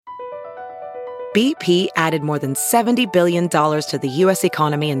BP added more than $70 billion to the U.S.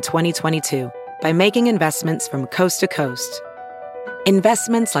 economy in 2022 by making investments from coast to coast.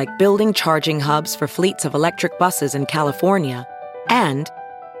 Investments like building charging hubs for fleets of electric buses in California and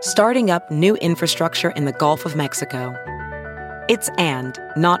starting up new infrastructure in the Gulf of Mexico. It's and,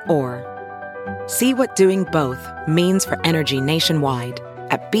 not or. See what doing both means for energy nationwide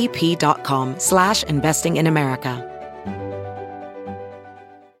at bp.com/investing in America.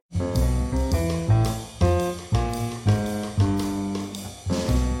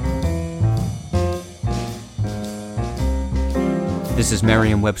 This is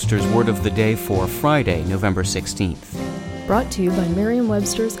Merriam-Webster's Word of the Day for Friday, November 16th. Brought to you by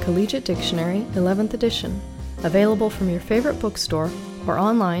Merriam-Webster's Collegiate Dictionary, 11th edition. Available from your favorite bookstore or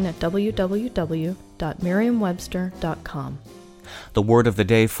online at www.merriam-webster.com. The word of the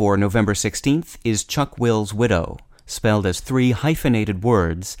day for November 16th is chuck-willz-WID-oh, spelled as three hyphenated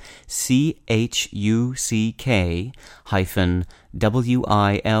words,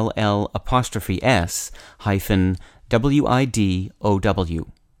 chuck-WILL''S-WIDOW.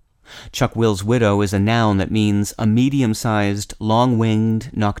 Chuck-willz-WID-oh is a noun that means a medium-sized, long-winged,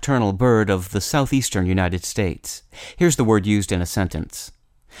 nocturnal bird of the southeastern United States. Here's the word used in a sentence.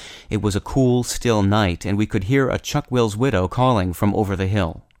 It was a cool, still night, and we could hear a chuck-willz-WID-oh calling from over the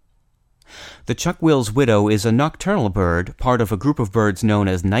hill. The chuck-willz-WID-oh is a nocturnal bird, part of a group of birds known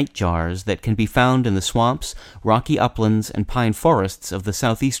as nightjars that can be found in the swamps, rocky uplands, and pine forests of the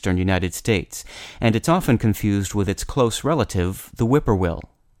southeastern United States, and it's often confused with its close relative, the whippoorwill.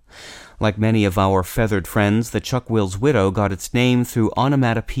 Like many of our feathered friends, the chuck-willz-WID-oh got its name through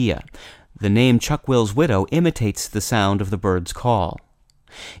onomatopoeia. The name chuck-willz-WID-oh imitates the sound of the bird's call.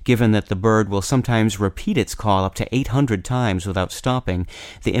 Given that the bird will sometimes repeat its call up to 800 times without stopping,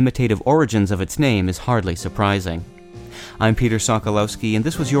 the imitative origins of its name is hardly surprising. I'm Peter Sokolowski, and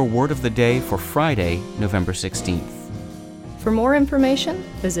this was your Word of the Day for Friday, November 16th. For more information,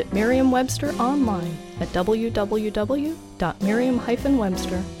 visit Merriam-Webster online at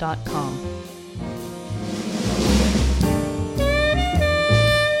www.merriam-webster.com.